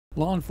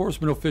Law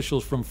enforcement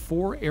officials from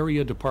 4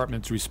 area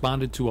departments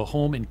responded to a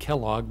home in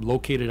Kellogg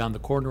located on the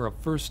corner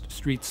of 1st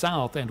Street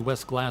South and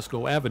West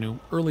Glasgow Avenue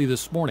early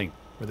this morning,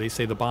 where they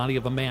say the body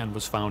of a man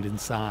was found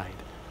inside.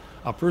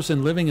 A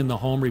person living in the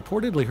home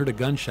reportedly heard a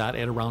gunshot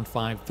at around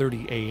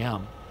 5:30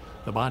 a.m.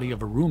 The body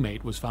of a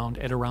roommate was found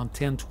at around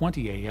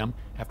 10:20 a.m.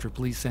 after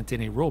police sent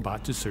in a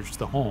robot to search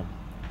the home.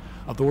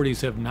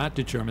 Authorities have not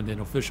determined an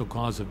official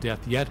cause of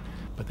death yet,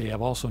 but they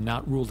have also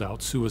not ruled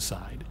out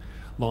suicide.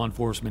 Law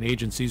enforcement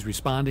agencies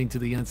responding to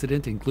the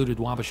incident included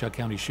Wabasha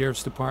County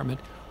Sheriff's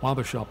Department,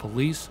 Wabasha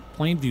Police,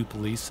 Plainview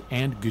Police,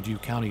 and Goodhue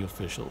County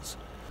officials.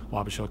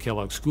 Wabasha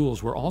Kellogg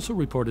schools were also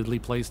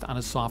reportedly placed on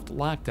a soft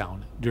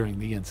lockdown during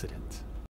the incident.